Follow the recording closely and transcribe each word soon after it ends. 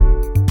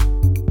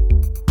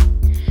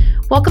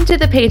Welcome to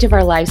the Page of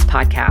Our Lives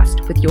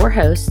podcast with your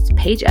hosts,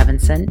 Paige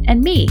Evanson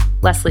and me,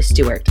 Leslie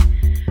Stewart.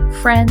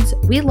 Friends,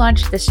 we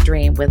launched this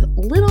dream with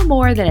little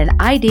more than an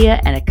idea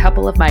and a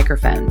couple of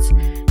microphones.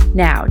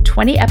 Now,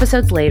 20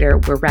 episodes later,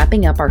 we're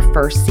wrapping up our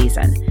first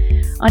season.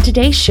 On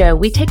today's show,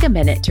 we take a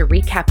minute to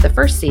recap the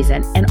first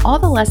season and all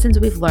the lessons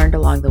we've learned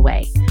along the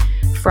way.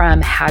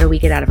 From how do we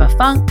get out of a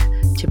funk,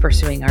 to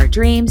pursuing our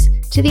dreams,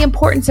 to the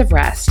importance of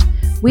rest.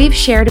 We've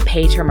shared a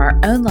page from our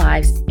own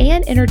lives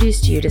and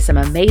introduced you to some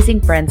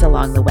amazing friends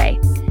along the way.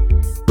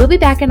 We'll be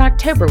back in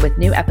October with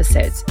new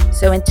episodes.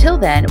 So until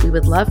then, we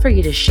would love for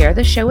you to share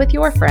the show with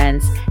your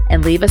friends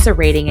and leave us a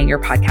rating in your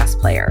podcast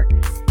player.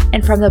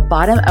 And from the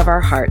bottom of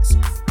our hearts,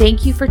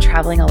 thank you for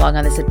traveling along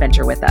on this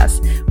adventure with us.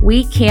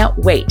 We can't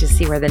wait to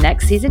see where the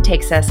next season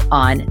takes us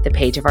on the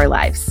Page of Our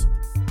Lives.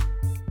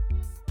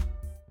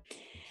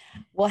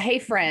 Well, hey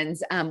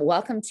friends,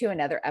 welcome to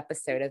another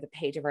episode of the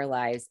Page of Our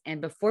Lives.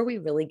 And before we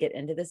really get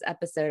into this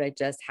episode, I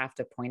just have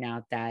to point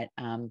out that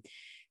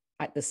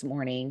this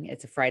morning,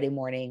 it's a Friday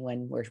morning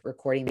when we're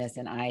recording this,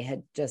 and I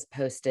had just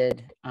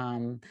posted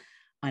on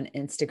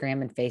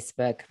Instagram and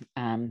Facebook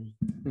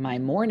my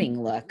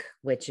morning look,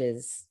 which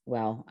is,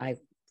 well, I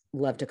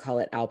love to call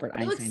it Albert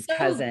Einstein's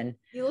cousin.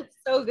 You look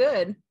so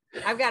good.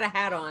 I've got a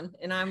hat on,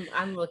 and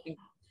I'm looking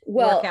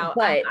workout.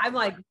 But I'm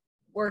like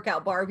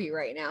workout Barbie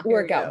right now.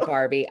 Workout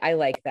Barbie. I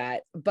like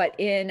that. But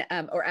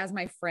or as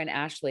my friend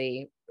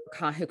Ashley,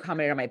 who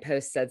commented on my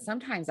post, said,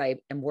 sometimes I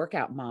am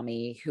workout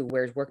mommy who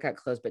wears workout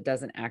clothes but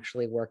doesn't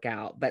actually work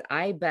out. But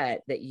I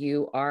bet that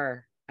you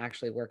are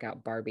actually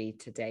workout Barbie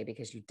today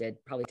because you did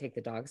probably take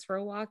the dogs for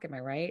a walk. Am I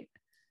right?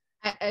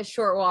 A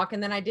short walk,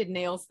 and then I did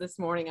nails this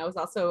morning. I was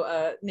also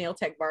a nail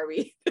tech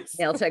Barbie.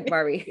 Nail tech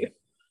Barbie.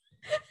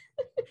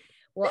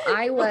 Well,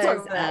 I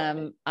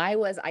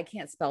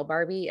can't spell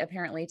Barbie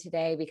apparently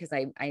today because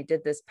I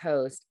did this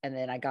post and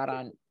then I got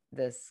on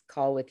this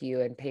call with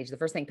you and Paige. The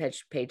first thing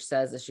Paige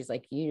says is she's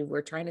like, you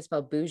were trying to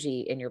spell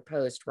bougie in your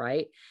post,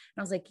 right? And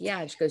I was like,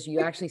 yeah. And she goes,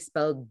 you actually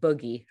spelled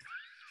boogie.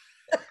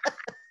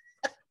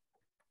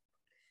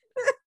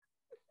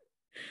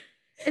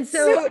 And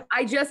so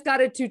I just got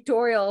a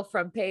tutorial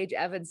from Paige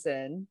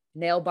Evanson,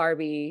 nail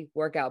Barbie,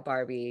 workout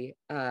Barbie,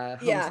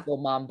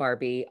 homeschool mom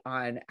Barbie,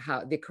 on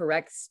how the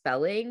correct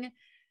spelling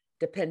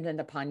dependent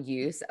upon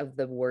use of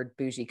the word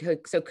bougie.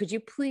 So could you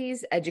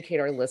please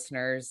educate our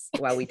listeners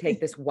while we take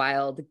this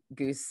wild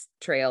goose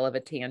trail of a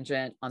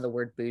tangent on the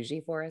word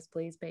bougie for us,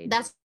 please, Paige?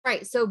 That's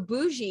right. So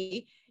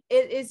bougie,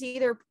 it's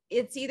either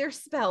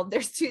spelled,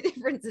 there's two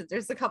differences.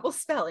 There's a couple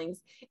spellings.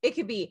 It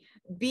could be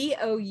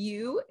B-O-U-G-I-E,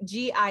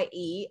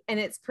 and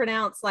it's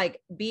pronounced like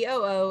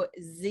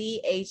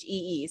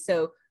B-O-O-Z-H-E-E.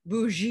 So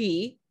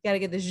bougie, got to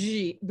get the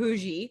G,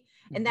 bougie.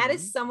 And that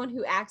is someone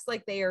who acts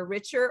like they are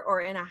richer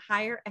or in a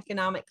higher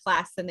economic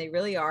class than they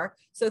really are.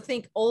 So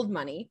think old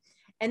money.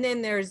 And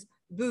then there's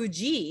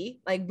bougie,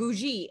 like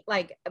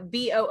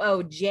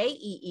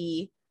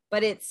B-O-O-J-E-E,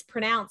 but it's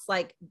pronounced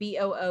like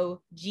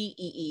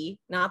B-O-O-G-E-E,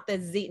 not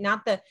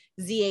the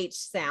Z-H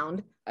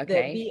sound.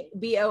 Okay. The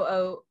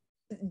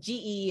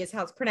B-O-O-G-E is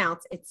how it's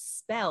pronounced. It's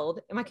spelled.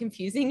 Am I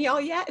confusing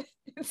y'all yet?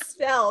 It's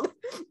spelled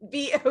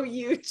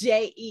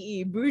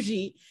B-O-U-J-E-E,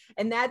 bougie.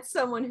 And that's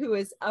someone who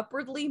is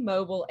upwardly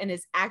mobile and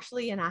is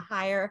actually in a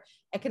higher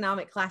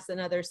economic class than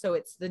others. So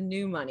it's the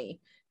new money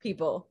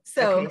people.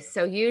 So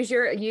use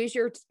your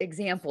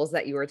examples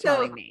that you were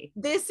telling me.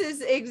 This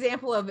is an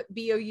example of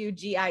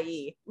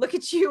B-O-U-G-I-E. Look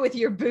at you with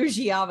your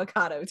bougie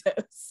avocado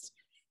toast.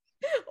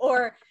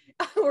 or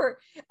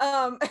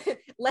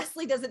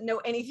Leslie doesn't know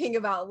anything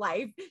about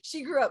life.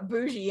 She grew up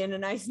bougie in a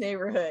nice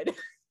neighborhood.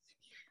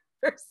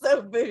 You're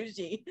so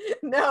bougie.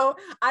 No,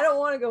 I don't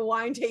want to go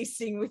wine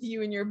tasting with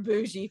you and your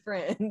bougie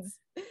friends.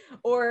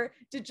 Or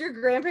did your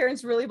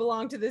grandparents really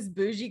belong to this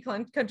bougie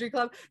country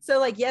club? So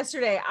like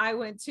yesterday, I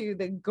went to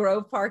the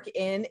Grove Park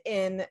Inn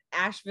in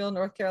Asheville,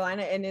 North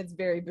Carolina, and it's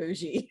very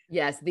bougie.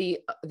 Yes, the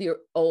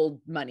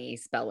old money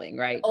spelling,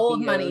 right?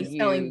 Old money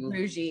spelling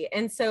bougie.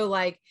 And so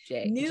like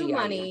new G-I-E.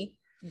 money,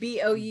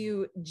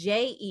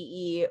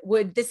 B-O-U-J-E-E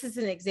this is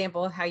an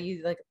example of how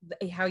you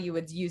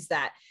would use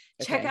that.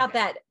 Check out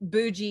that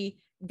bougie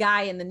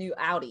guy in the new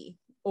Audi,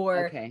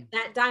 or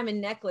that diamond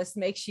necklace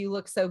makes you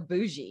look so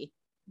bougie.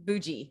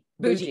 Okay.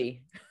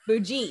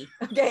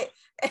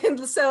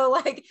 And so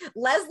like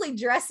Leslie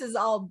dresses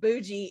all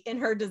bougie in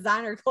her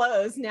designer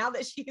clothes now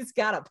that she's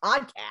got a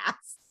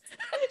podcast.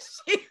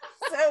 She's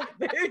so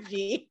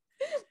bougie.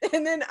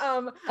 And then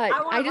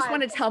I just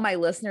want to tell my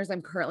listeners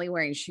I'm currently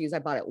wearing shoes I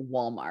bought at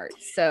Walmart.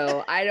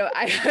 So I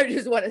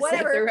just want to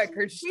set the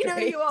record straight. We know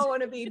you all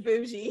want to be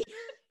bougie.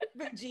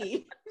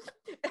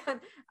 And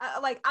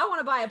I want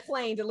to buy a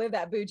plane to live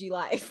that bougie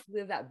life.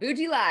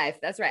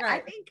 That's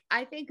right.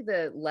 I think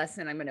the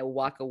lesson I'm going to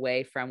walk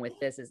away from with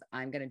this is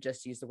I'm going to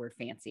just use the word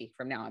fancy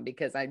from now on,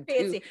 because I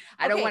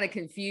don't want to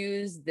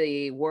confuse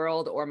the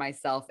world or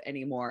myself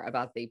anymore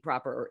about the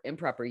proper or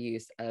improper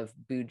use of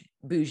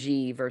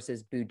bougie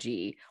versus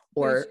bougie,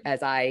 or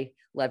as I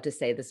love to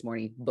say this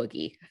morning,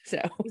 boogie.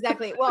 So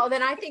exactly. Well,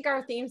 then I think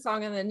our theme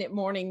song in the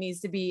morning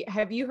needs to be,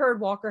 have you heard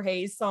Walker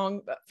Hayes'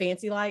 song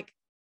Fancy Like?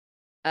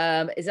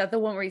 Is that the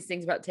one where he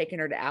sings about taking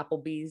her to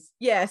Applebee's?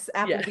 Yes,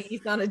 Yeah.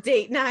 Applebee's on a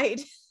date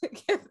night.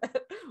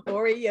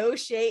 Oreo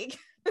shake.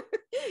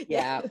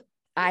 Yeah.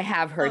 I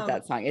have heard Um,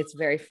 that song. It's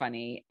very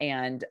funny.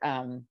 And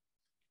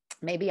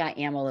maybe I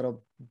am a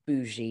little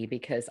bougie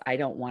because I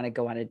don't want to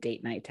go on a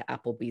date night to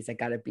Applebee's. I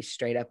got to be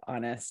straight up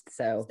honest.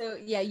 So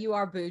yeah, you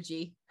are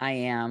bougie. I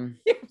am.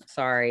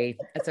 Sorry.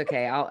 It's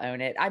okay. I'll own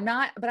it. I'm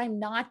not, but I'm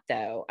not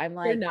though. I'm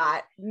You're like,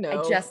 not. I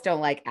No. just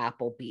don't like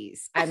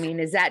Applebee's. I mean,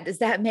 does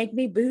that make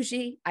me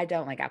bougie? I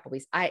don't like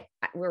Applebee's.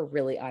 We're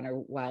really on a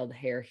wild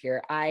hair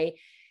here. I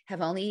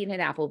have only eaten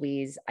at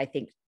Applebee's, I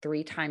think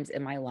 3 times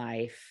in my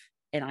life,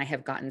 and I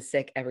have gotten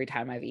sick every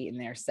time I've eaten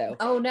there. So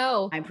Oh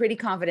no. I'm pretty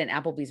confident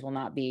Applebee's will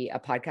not be a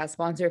podcast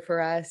sponsor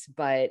for us,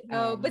 but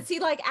No, but see,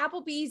 like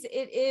Applebee's,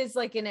 it is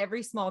like in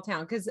every small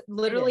town because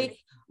literally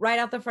right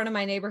out the front of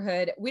my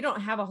neighborhood, we don't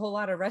have a whole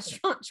lot of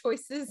restaurant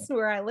choices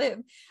where I live.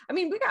 I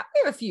mean, we have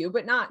a few,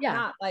 but not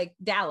like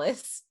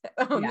Dallas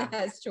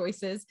has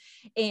choices.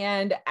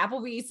 And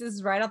Applebee's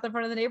is right out the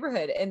front of the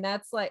neighborhood, and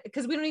that's like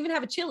because we don't even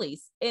have a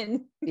Chili's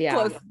in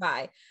close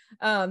by.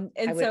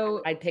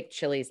 I'd pick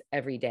Chili's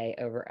every day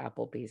over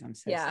Applebee's. I'm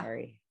so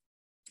sorry.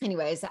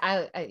 Anyways,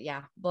 I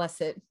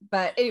bless it.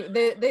 But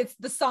the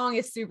song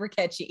is super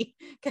catchy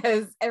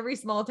because every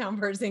small town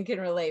person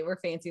can relate. We're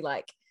fancy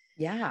like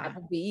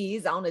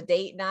Applebee's on a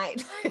date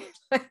night.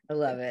 I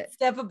love it.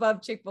 Step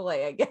above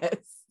Chick-fil-A, I guess.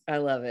 I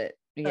love it.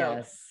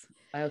 Yes.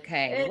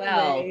 Okay. Anyways,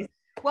 well,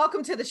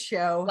 welcome to the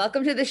show.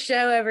 Welcome to the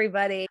show,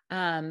 everybody.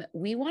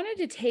 We wanted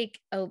to take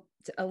a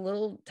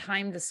little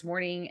time this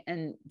morning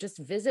and just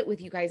visit with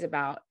you guys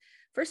about,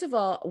 first of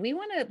all, we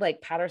want to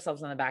like pat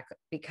ourselves on the back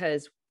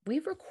because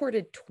we've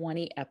recorded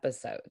 20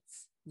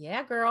 episodes.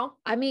 Yeah, girl.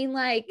 I mean,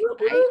 like,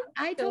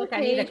 I told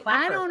Paige,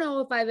 I don't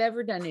know if I've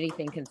ever done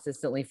anything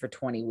consistently for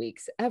 20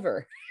 weeks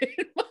ever. I'm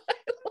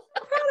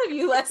proud of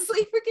you,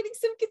 Leslie, for getting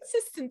some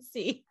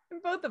consistency in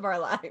both of our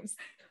lives.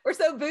 We're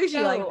so bougie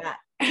like that.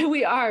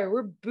 We are.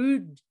 We're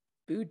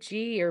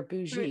bougie or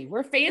bougie.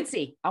 We're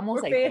fancy.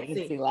 Almost like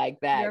fancy like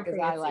that because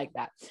I like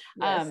that.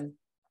 Yes.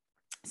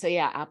 So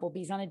yeah,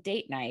 Applebee's on a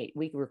date night.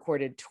 We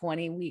recorded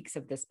 20 weeks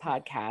of this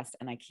podcast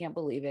and I can't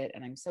believe it.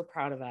 And I'm so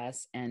proud of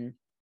us. And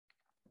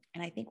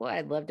I think what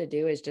I'd love to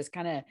do is just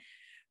kind of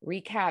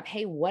recap.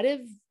 Hey, what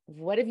have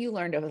you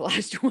learned over the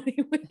last 20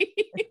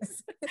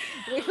 weeks?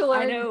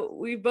 I know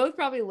we've both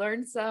probably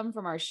learned some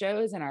from our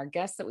shows and our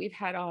guests that we've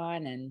had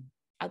on. And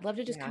I'd love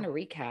to just kind of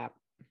recap.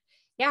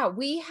 Yeah,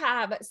 we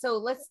have. So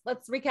let's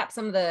recap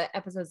some of the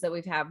episodes that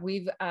we've had.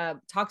 We've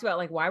talked about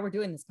like why we're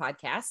doing this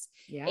podcast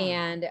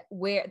and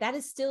where that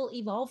is still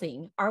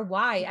evolving. Our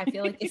why, I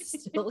feel like it's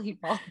still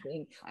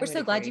evolving. We're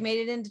so glad you made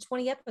it into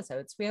 20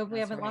 episodes. We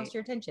haven't lost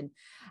your attention.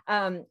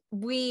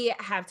 We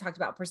have talked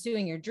about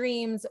pursuing your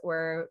dreams.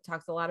 We're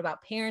talked a lot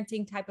about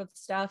parenting type of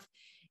stuff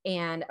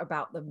and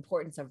about the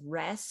importance of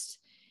rest.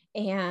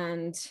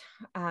 And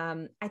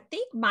I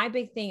think my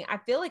big thing, I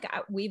feel like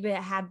we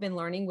have been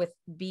learning with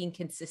being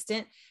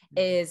consistent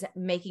is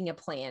making a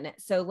plan.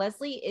 So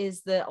Leslie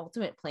is the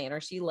ultimate planner.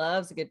 She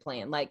loves a good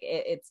plan. Like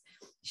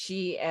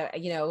she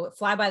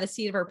fly by the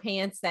seat of her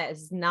pants.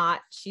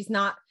 She's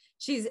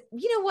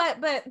you know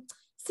what? But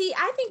see,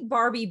 I think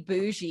Barbie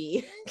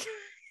bougie,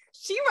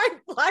 she might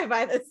fly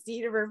by the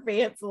seat of her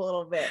pants a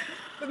little bit,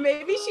 but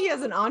maybe she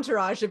has an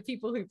entourage of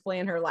people who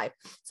plan her life.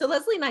 So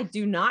Leslie and I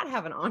do not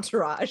have an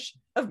entourage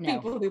of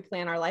people who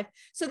plan our life.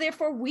 So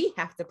therefore we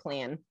have to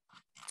plan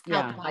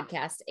out the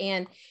podcast.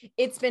 And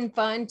it's been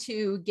fun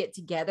to get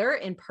together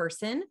in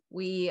person.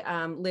 We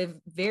live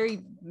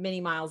very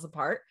many miles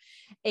apart.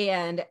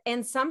 And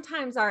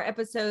sometimes our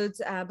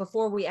episodes,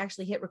 before we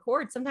actually hit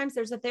record, sometimes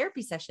there's a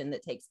therapy session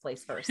that takes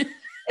place first.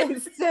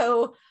 And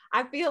so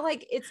I feel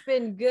like it's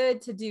been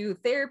good to do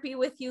therapy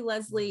with you,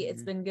 Leslie.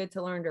 It's been good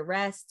to learn to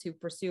rest, to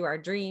pursue our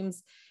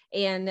dreams,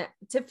 and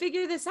to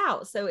figure this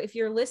out. So if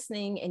you're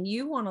listening and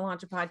you want to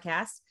launch a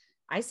podcast,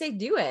 I say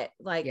do it.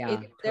 Like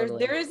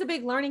there is a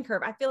big learning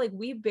curve. I feel like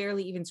we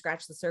barely even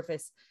scratched the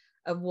surface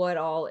of what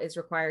all is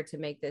required to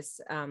make this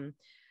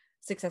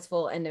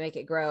successful and to make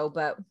it grow.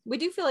 But we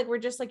do feel like we're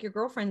just like your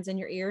girlfriends in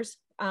your ears,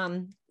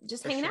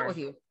 just hanging out with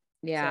you.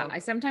 Yeah. So. I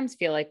sometimes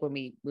feel like when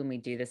we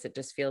do this, it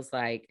just feels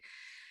like,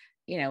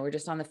 we're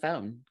just on the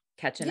phone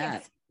catching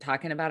up,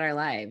 talking about our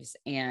lives.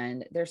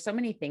 And there's so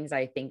many things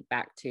I think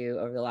back to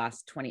over the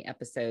last 20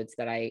 episodes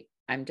that I've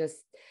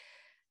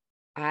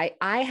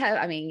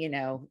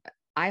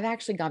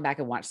actually gone back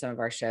and watched some of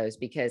our shows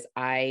because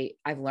I've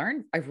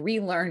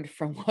relearned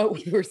from what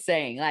we were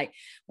saying. Like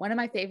one of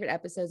my favorite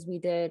episodes we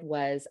did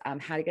was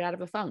how to get out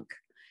of a funk.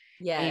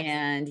 Yeah.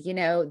 And you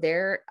know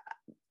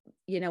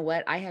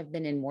what? I have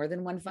been in more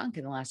than one funk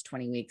in the last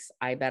 20 weeks.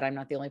 I bet I'm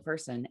not the only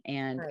person.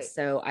 And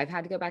so I've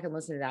had to go back and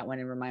listen to that one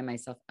and remind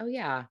myself, oh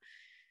yeah,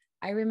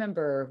 I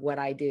remember what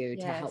I do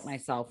to help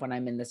myself when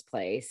I'm in this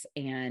place.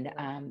 And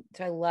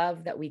so I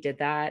love that we did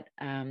that.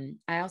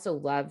 I also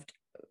loved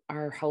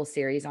our whole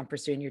series on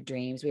pursuing your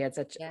dreams. We had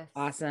such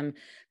awesome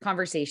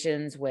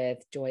conversations with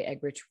Joy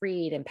Egrich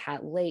Reed and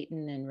Pat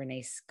Layton and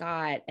Renee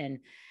Scott, and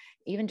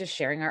even just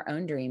sharing our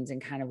own dreams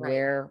and kind of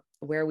where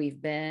where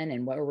we've been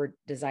and where we're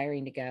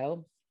desiring to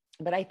go.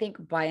 But I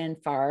think by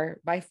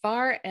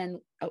far and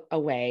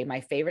away,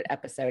 my favorite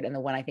episode, and the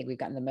one I think we've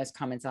gotten the most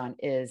comments on,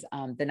 is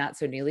the Not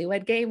So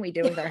Newlywed Game we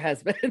did with our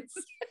husbands.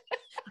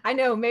 I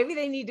know, maybe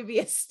they need to be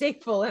a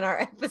staple in our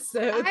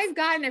episodes. I've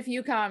gotten a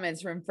few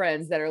comments from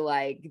friends that are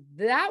like,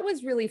 that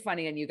was really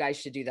funny and you guys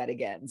should do that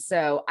again.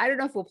 So I don't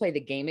know if we'll play the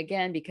game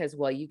again because,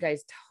 well, you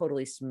guys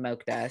totally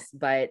smoked us,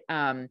 but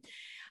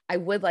I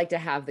would like to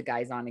have the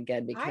guys on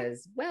again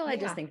because, I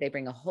just think they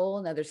bring a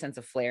whole nother sense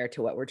of flair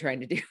to what we're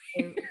trying to do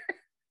here.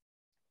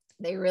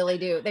 They really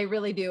do. They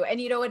really do.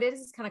 And you know, it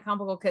is kind of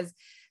comical because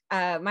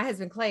my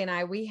husband Clay and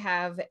I, we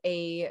have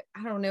I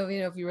don't know,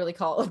 if you really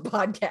call it a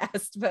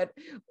podcast, but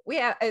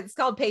it's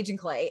called Paige and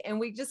Clay. And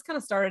we just kind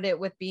of started it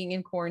with being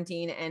in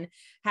quarantine and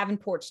having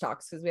porch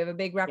talks because we have a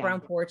big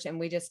wraparound porch and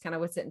we just kind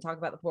of would sit and talk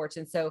about the porch.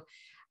 And so,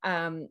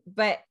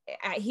 but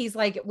he's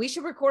like, we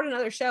should record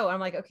another show. I'm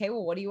like, okay,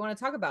 well, what do you want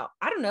to talk about?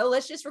 I don't know.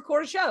 Let's just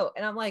record a show.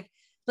 And I'm like,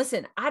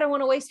 listen, I don't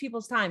want to waste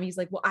people's time. He's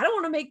like, well, I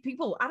don't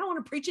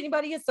want to preach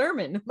anybody a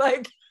sermon.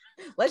 Like,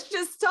 let's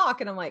just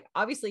talk. And I'm like,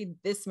 obviously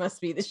this must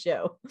be the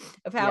show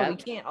of how we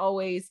can't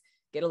always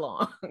get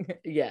along.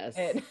 Yes.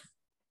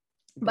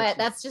 But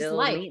that's just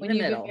life. When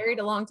you've been married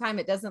a long time,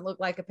 it doesn't look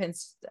like a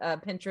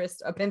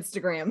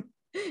Pinstagram.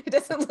 It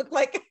doesn't look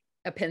like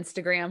a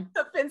Pinstagram.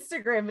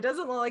 It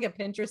doesn't look like a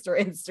Pinterest or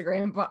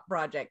Instagram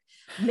project.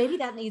 Maybe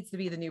that needs to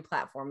be the new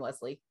platform,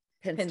 Leslie.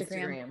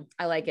 Pinstagram.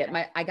 I like it.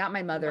 I got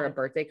my mother a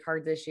birthday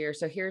card this year.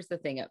 So here's the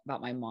thing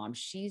about my mom.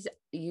 She's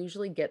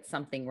usually gets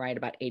something right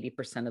about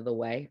 80% of the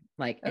way.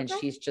 And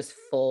she's just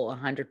full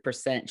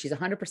 100%. She's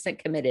 100%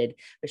 committed,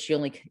 but she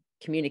only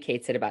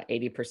communicates it about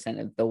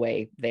 80% of the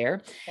way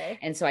there. Okay.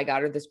 And so I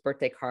got her this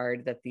birthday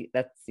card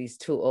that's these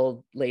two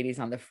old ladies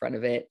on the front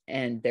of it.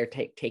 And they're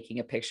taking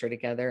a picture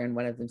together. And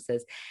one of them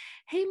says,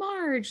 hey,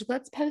 Marge,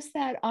 let's post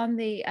that on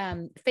the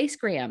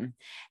Facegram.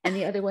 And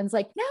the other one's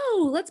like,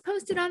 no, let's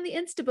post it on the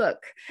Instabook.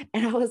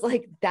 And I was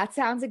like, that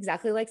sounds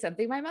exactly like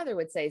something my mother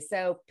would say.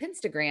 So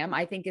Pinstagram,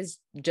 I think, is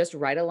just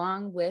right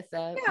along with,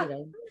 all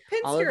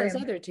of those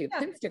other two.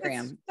 Yeah,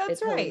 Pinstagram.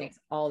 That's right. Totally makes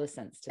all the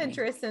sense to me.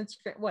 Pinterest,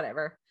 Instagram,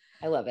 whatever.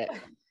 I love it.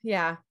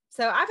 Yeah.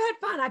 So I've had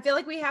fun. I feel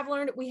like we have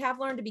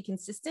learned to be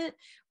consistent.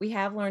 We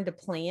have learned to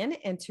plan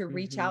and to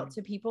reach out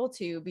to people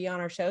to be on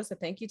our show. So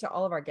thank you to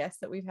all of our guests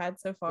that we've had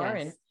so far.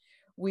 Yes. And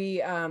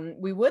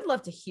we would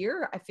love to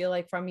hear, I feel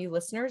like, from you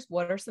listeners,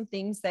 what are some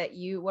things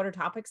what are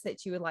topics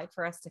that you would like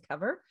for us to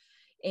cover?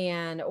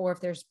 Or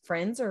if there's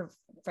friends or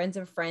friends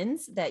of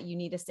friends that you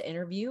need us to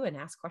interview and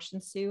ask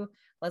questions to.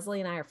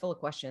 Leslie and I are full of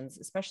questions,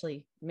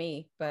 especially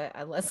me, but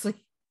Leslie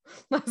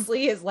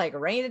is like,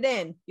 rein it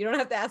in. You don't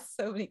have to ask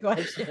so many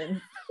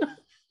questions.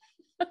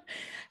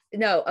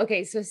 No.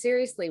 Okay. So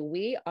seriously,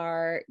 we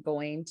are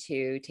going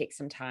to take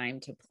some time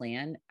to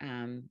plan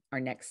our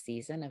next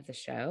season of the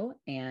show.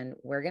 And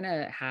we're going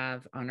to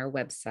have on our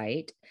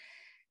website,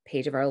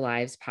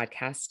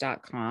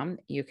 pageofourlivespodcast.com,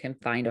 you can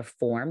find a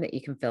form that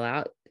you can fill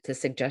out to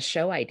suggest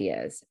show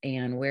ideas.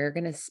 And we're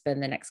going to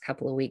spend the next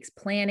couple of weeks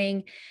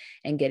planning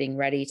and getting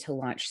ready to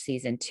launch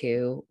season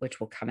 2, which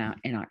will come out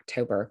in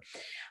October.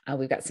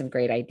 We've got some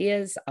great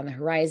ideas on the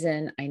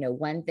horizon. I know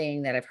one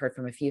thing that I've heard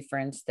from a few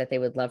friends that they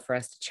would love for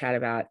us to chat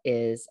about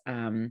is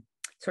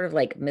sort of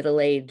like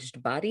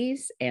middle-aged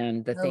bodies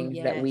and the things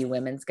that we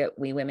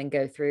women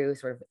go through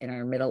sort of in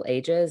our middle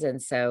ages.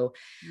 And so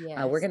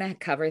we're going to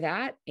cover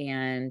that.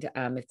 And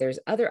if there's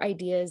other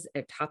ideas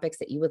or topics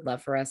that you would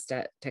love for us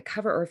to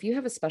cover, or if you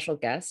have a special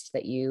guest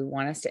that you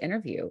want us to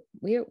interview,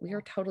 we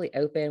are totally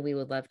open. We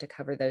would love to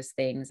cover those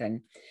things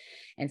and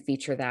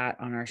feature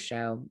that on our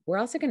show. We're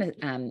also going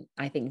to,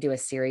 I think, do a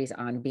series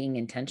on being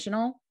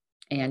intentional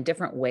and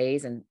different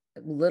ways and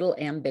little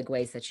and big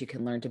ways that you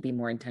can learn to be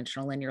more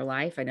intentional in your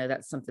life. I know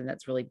that's something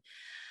that's really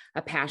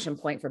a passion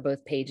point for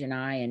both Paige and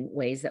I, and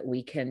ways that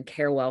we can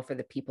care well for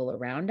the people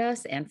around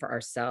us and for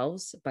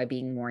ourselves by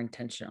being more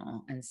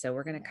intentional. And so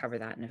we're going to cover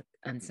that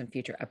in some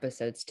future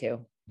episodes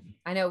too.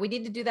 I know we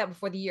need to do that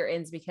before the year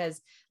ends,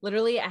 because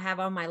literally I have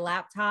on my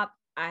laptop,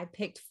 I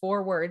picked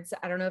 4 words.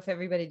 I don't know if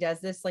everybody does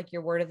this, like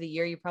your word of the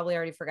year. You probably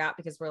already forgot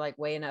because we're like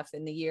way enough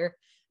in the year,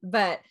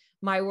 but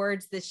my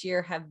words this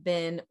year have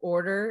been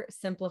order,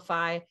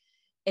 simplify,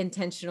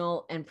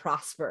 intentional, and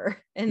prosper.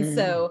 And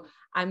so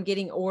I'm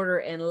getting order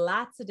in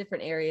lots of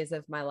different areas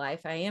of my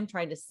life. I am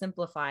trying to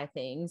simplify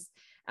things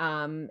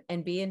and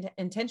be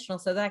intentional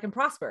so that I can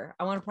prosper.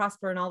 I want to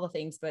prosper in all the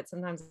things, but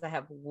sometimes I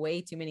have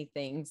way too many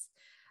things.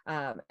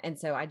 And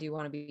so I do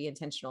want to be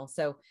intentional.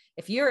 So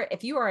if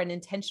you are an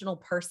intentional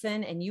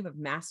person and you have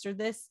mastered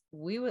this,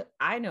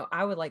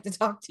 I would like to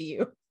talk to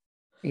you.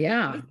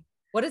 Yeah.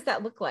 What does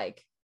that look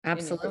like?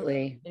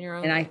 Absolutely. In your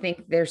own and life? I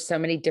think there's so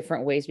many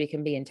different ways we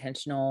can be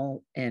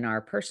intentional in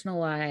our personal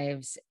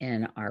lives,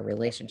 in our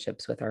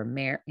relationships with our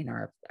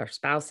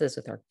spouses,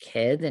 with our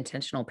kids.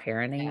 Intentional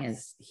parenting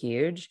is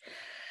huge.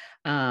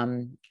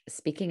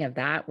 Speaking of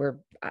that,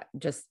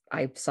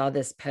 I saw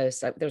this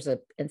post. There's an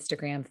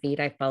Instagram feed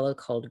I follow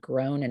called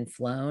Grown and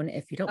Flown.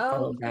 If you don't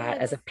follow that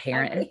as a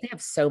parent, and they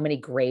have so many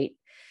great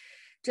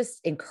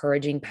just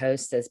encouraging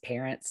posts as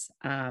parents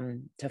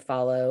to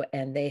follow.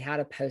 And they had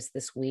a post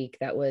this week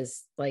that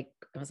was like,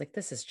 I was like,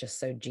 this is just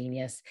so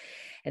genius.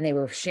 And they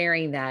were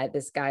sharing that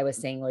this guy was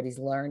saying what he's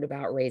learned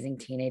about raising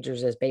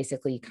teenagers is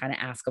basically you kind of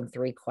ask them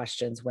 3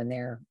 questions when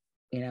they're,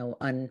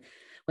 when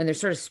they're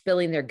sort of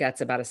spilling their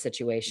guts about a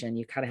situation.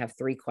 You kind of have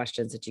 3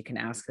 questions that you can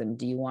ask them.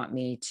 Do you want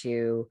me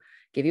to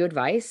give you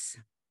advice?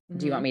 Mm-hmm.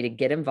 Do you want me to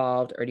get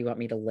involved, or do you want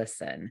me to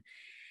listen?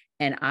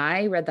 And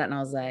I read that and I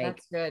was like,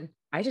 that's good.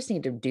 I just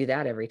need to do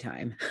that every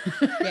time.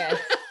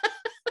 Yes.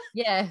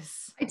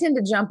 Yes. I tend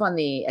to jump on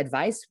the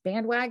advice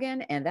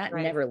bandwagon, and that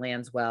never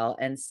lands well.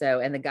 And so,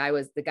 and the guy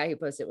who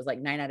posted it was like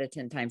 9 out of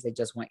 10 times they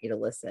just want you to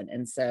listen.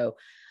 And so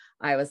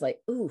I was like,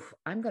 ooh,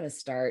 I'm going to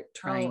start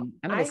trying.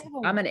 I'm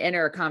going to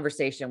enter a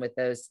conversation with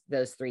those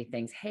 3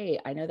 things. Hey,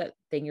 I know that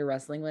thing you're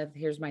wrestling with.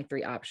 Here's my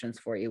 3 options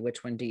for you.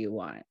 Which one do you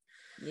want?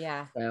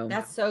 Yeah, so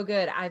that's so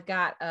good. I've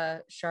got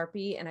a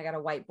Sharpie and I got a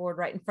whiteboard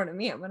right in front of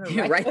me. I'm going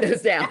to write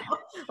those down.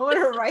 I want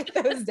to write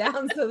those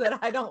down so that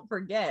I don't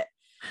forget.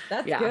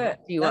 That's good.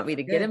 Do you want me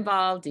to get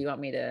involved? Do you want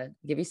me to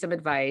give you some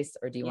advice,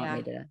 or do you want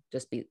me to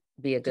just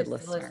be a good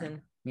listener?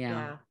 Listen.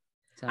 Yeah.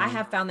 So. I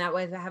have found that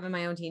with having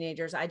my own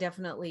teenagers. I'm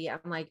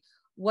like,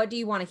 what do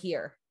you want to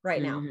hear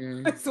right now?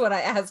 Mm-hmm. That's what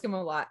I ask them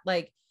a lot.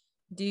 Like,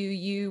 what do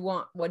you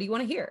want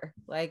to hear?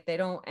 Like, they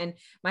don't, and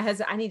my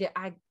husband, I'm going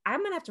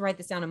to have to write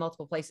this down in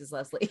multiple places,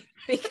 Leslie.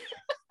 It's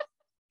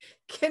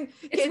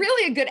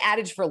really a good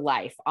adage for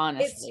life.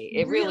 Honestly,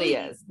 it really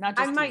is. Not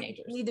just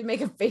teenagers. I need to make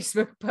a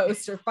Facebook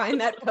post or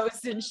find that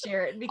post and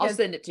share it, because I'll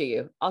send it to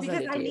you.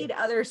 I need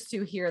others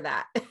to hear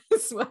that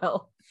as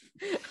well.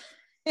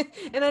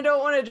 And I don't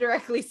want to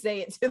directly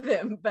say it to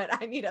them, but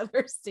I need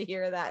others to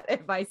hear that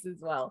advice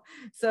as well.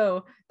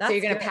 So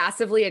you're going to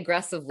passively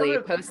aggressively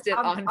post it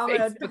on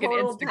Facebook and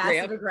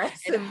Instagram,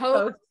 and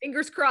hope,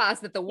 fingers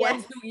crossed, that the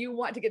ones who you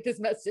want to get this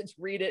message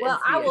read it.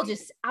 Well, I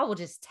will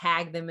just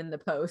tag them in the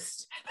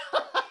post.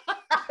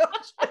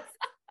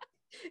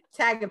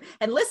 Tag them.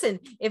 And listen,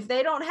 if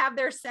they don't have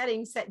their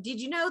settings set,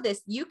 did you know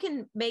this? You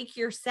can make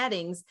your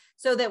settings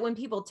so that when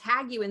people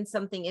tag you in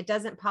something, it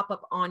doesn't pop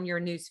up on your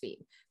newsfeed.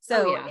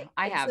 So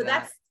I have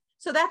that.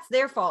 So that's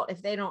their fault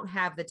if they don't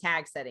have the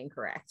tag setting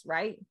correct,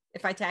 right?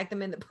 If I tag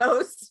them in the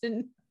post,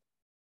 and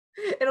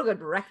it'll go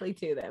directly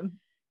to them.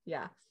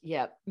 Yeah.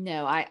 Yep.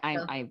 No, I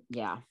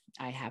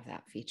have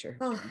that feature.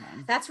 Oh,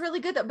 that's really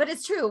good though. But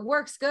it's true. It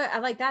works good.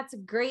 That's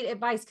great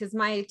advice, because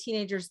my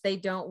teenagers, they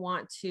don't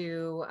want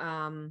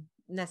to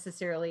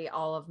necessarily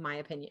all of my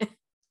opinion.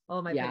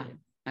 Opinion.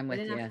 I'm with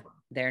you.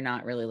 They're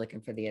not really looking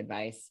for the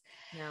advice.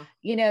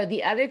 No.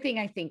 The other thing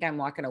I think I'm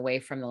walking away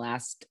from the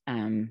last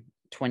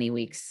 20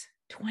 weeks,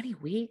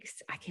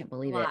 I can't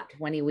believe it.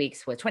 20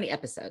 weeks with 20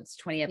 episodes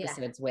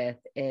with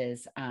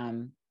is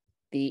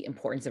the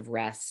importance of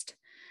rest.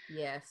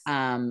 Yes.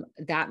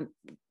 That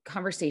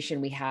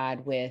conversation we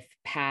had with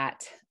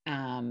Pat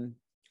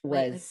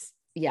was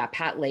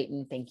Pat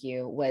Layton. Thank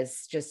you.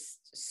 Was just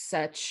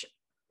such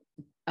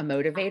a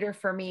motivator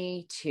for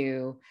me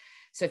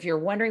so if you're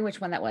wondering which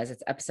one that was,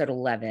 it's episode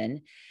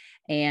 11.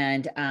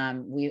 And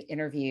we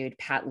interviewed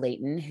Pat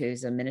Layton,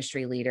 who's a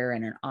ministry leader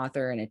and an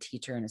author and a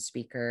teacher and a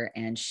speaker.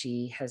 And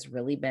she has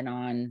really been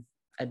on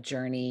a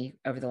journey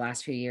over the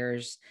last few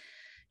years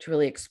to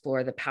really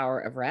explore the power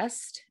of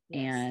rest.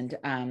 Yes.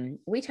 And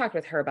we talked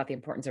with her about the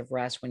importance of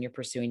rest when you're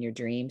pursuing your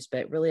dreams,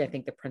 but really, I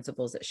think the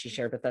principles that she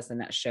shared with us in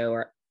that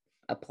show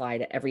apply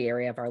to every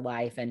area of our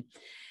life. And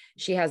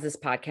she has this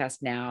podcast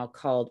now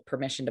called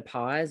Permission to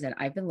Pause. And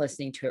I've been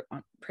listening to it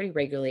pretty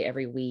regularly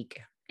every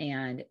week.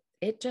 And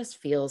it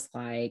just feels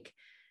like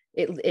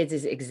it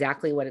is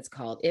exactly what it's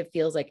called. It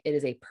feels like it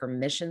is a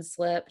permission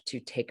slip to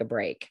take a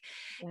break.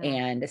 Yeah.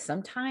 And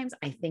sometimes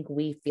I think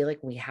we feel like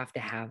we have to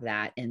have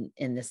that in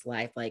this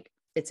life. Like,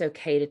 it's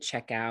okay to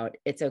check out.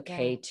 It's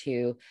okay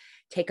to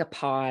take a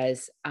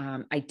pause.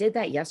 I did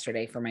that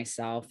yesterday for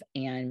myself.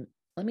 And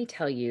let me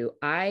tell you,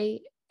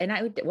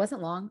 it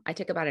wasn't long. I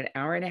took about an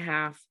hour and a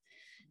half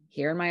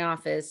here in my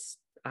office.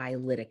 I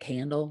lit a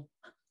candle.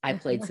 I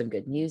played some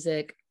good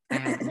music. I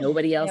had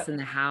nobody else in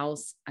the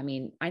house. I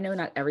mean, I know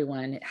not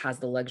everyone has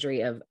the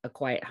luxury of a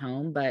quiet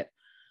home, but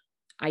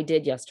I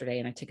did yesterday,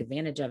 and I took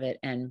advantage of it.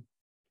 And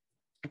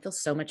I feel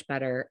so much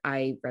better.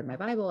 I read my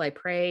Bible. I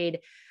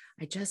prayed.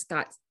 I just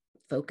got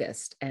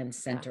focused and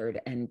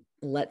centered and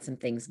let some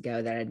things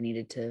go that I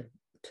needed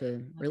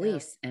to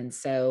release. And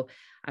so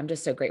I'm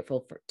just so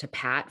grateful to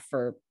Pat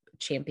for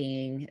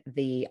championing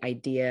the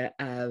idea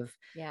of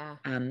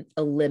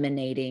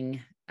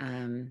eliminating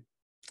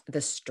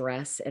the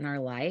stress in our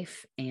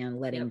life and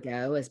letting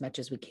go as much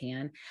as we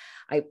can.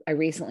 I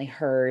recently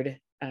heard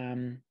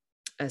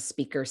a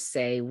speaker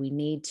say we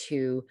need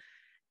to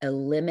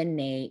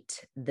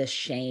eliminate the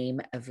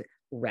shame of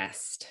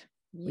rest.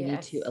 We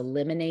need to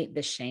eliminate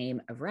the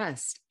shame of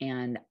rest.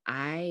 And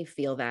I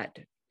feel that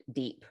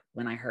deep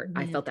when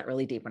I felt that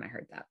really deep when I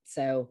heard that.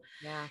 So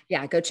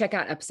go check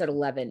out episode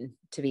 11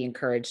 to be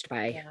encouraged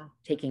by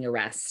taking a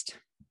rest.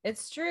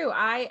 It's true.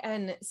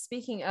 And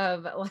speaking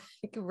of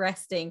like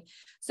resting,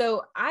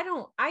 so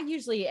I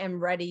usually am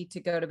ready to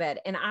go to bed,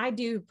 and I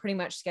do pretty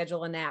much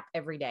schedule a nap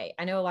every day.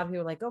 I know a lot of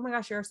people are like, oh my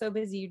gosh, you're so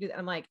busy. You do that.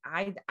 I'm like,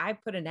 I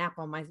put a nap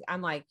on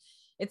I'm like,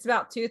 it's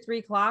about 2-3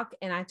 o'clock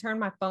and I turn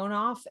my phone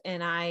off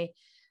and I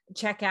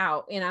check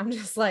out, and I'm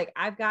just like,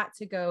 I've got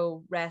to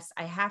go rest.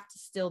 I have to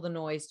still the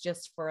noise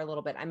just for a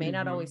little bit. I may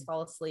not always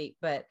fall asleep,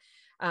 but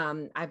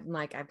I'm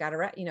like, I've got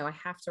to I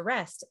have to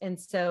rest. And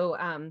so,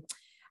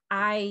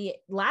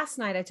 last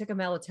night I took a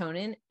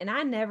melatonin, and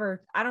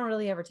I don't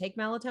really ever take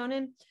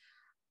melatonin.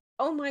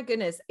 Oh my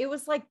goodness. It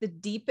was like the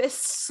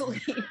deepest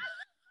sleep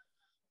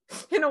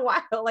in a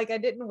while. Like I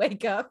didn't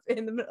wake up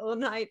in the middle of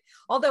the night,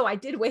 although I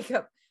did wake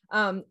up.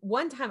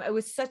 One time it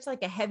was such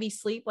like a heavy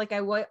sleep. Like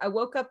I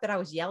woke up that I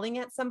was yelling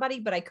at somebody,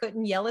 but I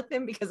couldn't yell at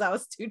them because I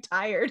was too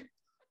tired.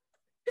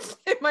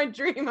 In my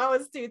dream, I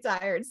was too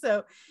tired.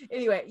 So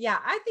anyway, yeah,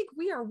 I think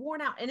we are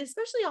worn out, and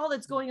especially all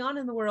that's going on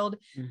in the world,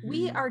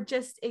 we are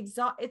just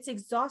it's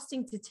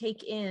exhausting to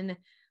take in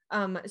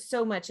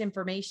so much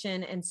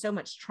information and so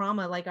much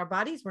trauma. Like our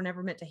bodies were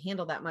never meant to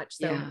handle that much.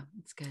 So yeah,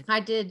 it's good. I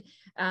did.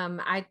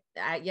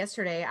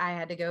 Yesterday I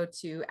had to go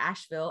to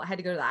Asheville. I had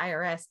to go to the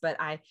IRS, but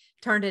I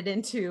turned it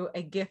into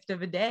a gift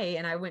of a day.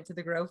 And I went to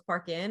the Grove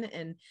Park Inn,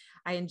 and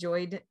I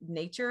enjoyed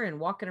nature and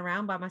walking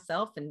around by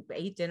myself, and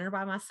ate dinner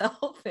by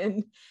myself.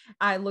 And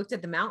I looked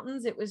at the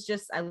mountains. It was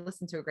just, I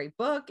listened to a great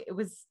book. It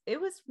was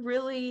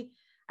really,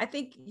 I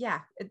think, yeah,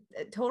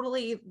 it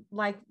totally,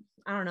 like,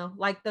 I don't know,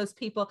 like those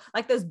people,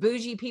 like those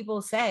bougie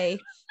people say,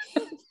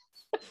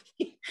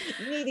 you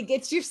need to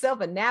get yourself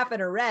a nap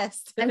and a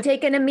rest. I'm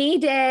taking a me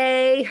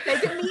day.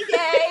 Take a me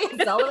day.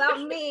 It's all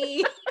about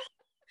me.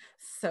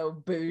 So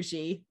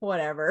bougie,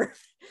 whatever.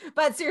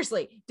 But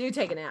seriously, do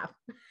take a nap.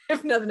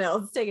 If nothing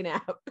else, take a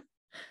nap.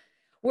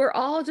 We're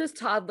all just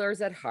toddlers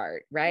at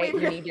heart, right?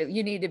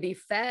 You need to be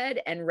fed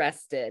and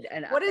rested.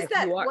 And what is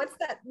that? What's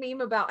that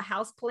meme about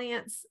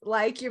houseplants?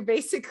 Like you're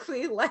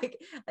basically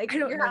like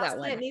your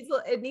houseplant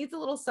needs a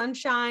little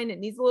sunshine, it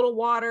needs a little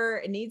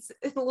water, it needs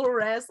a little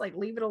rest, like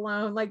leave it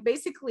alone. Like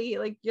basically,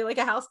 like you're like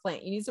a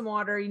houseplant. You need some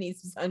water, you need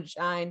some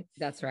sunshine.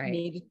 That's right.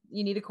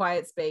 You need a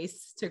quiet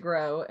space to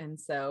grow. And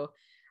so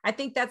I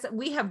think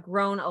we have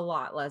grown a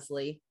lot,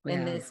 Leslie,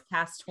 in this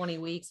past 20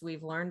 weeks.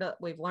 We've learned a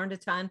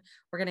ton.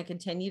 We're going to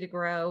continue to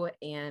grow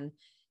and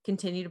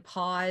continue to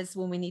pause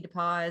when we need to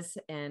pause,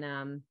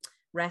 and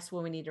rest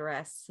when we need to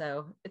rest.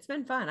 So it's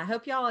been fun. I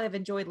hope y'all have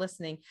enjoyed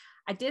listening.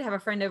 I did have a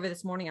friend over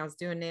this morning. I was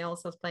doing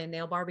nails. I was playing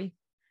Nail Barbie.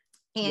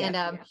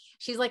 And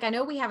she's like, I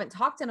know we haven't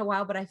talked in a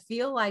while, but I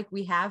feel like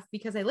we have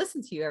because I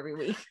listen to you every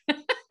week. I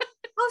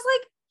was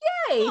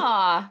like, yay.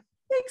 Aww.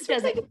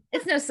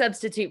 It's no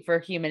substitute for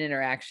human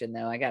interaction,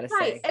 though, I gotta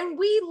say. And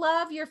we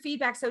love your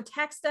feedback. So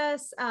text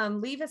us,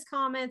 leave us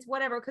comments,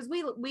 whatever, because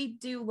we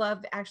do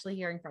love actually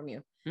hearing from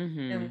you.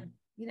 And,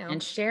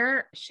 and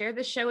share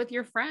the show with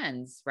your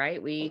friends,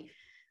 right? We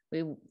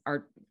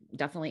are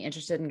definitely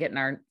interested in getting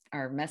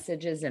our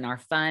messages and our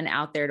fun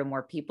out there to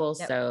more people.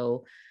 Yep.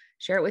 So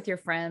share it with your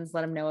friends,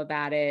 let them know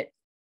about it.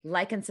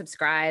 Like and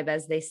subscribe,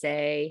 as they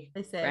say,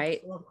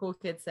 right? What cool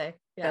kids say.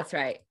 Yeah. That's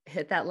right.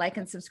 Hit that like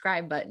and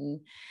subscribe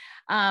button.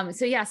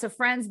 So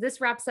friends, this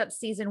wraps up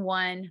season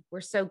 1. We're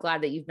so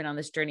glad that you've been on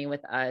this journey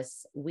with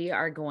us. We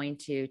are going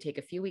to take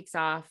a few weeks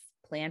off,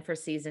 plan for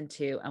season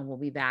 2, and we'll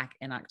be back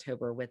in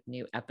October with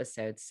new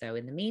episodes. So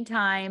in the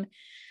meantime,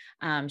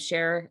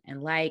 share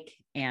and like,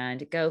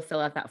 and go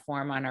fill out that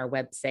form on our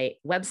website,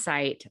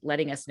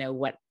 letting us know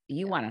what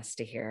you want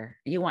to hear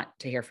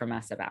from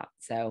us about.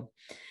 So,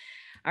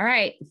 all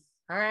right.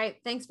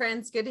 Thanks,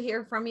 friends. Good to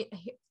hear from you.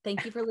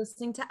 Thank you for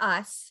listening to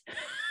us.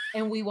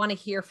 And we want to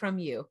hear from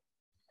you.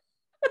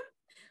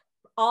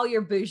 All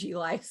your bougie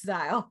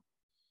lifestyle.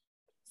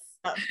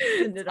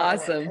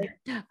 Awesome.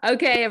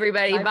 Okay,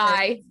 everybody.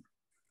 Bye.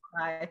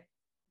 Bye.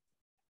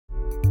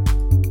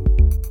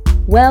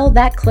 Well,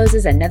 that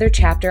closes another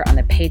chapter on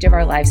the Page of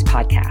Our Lives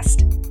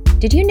podcast.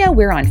 Did you know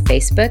we're on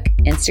Facebook,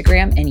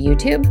 Instagram, and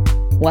YouTube?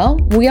 Well,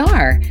 we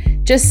are.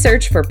 Just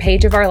search for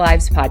Page of Our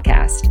Lives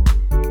podcast.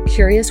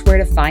 Curious where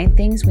to find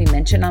things we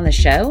mention on the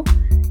show?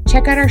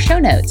 Check out our show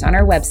notes on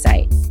our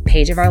website,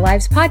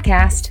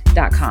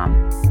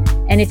 pageofourlivespodcast.com.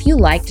 And if you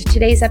liked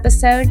today's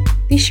episode,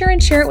 be sure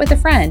and share it with a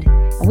friend.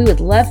 And we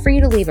would love for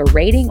you to leave a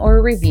rating or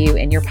a review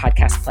in your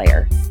podcast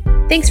player.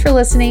 Thanks for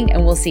listening,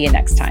 and we'll see you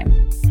next time.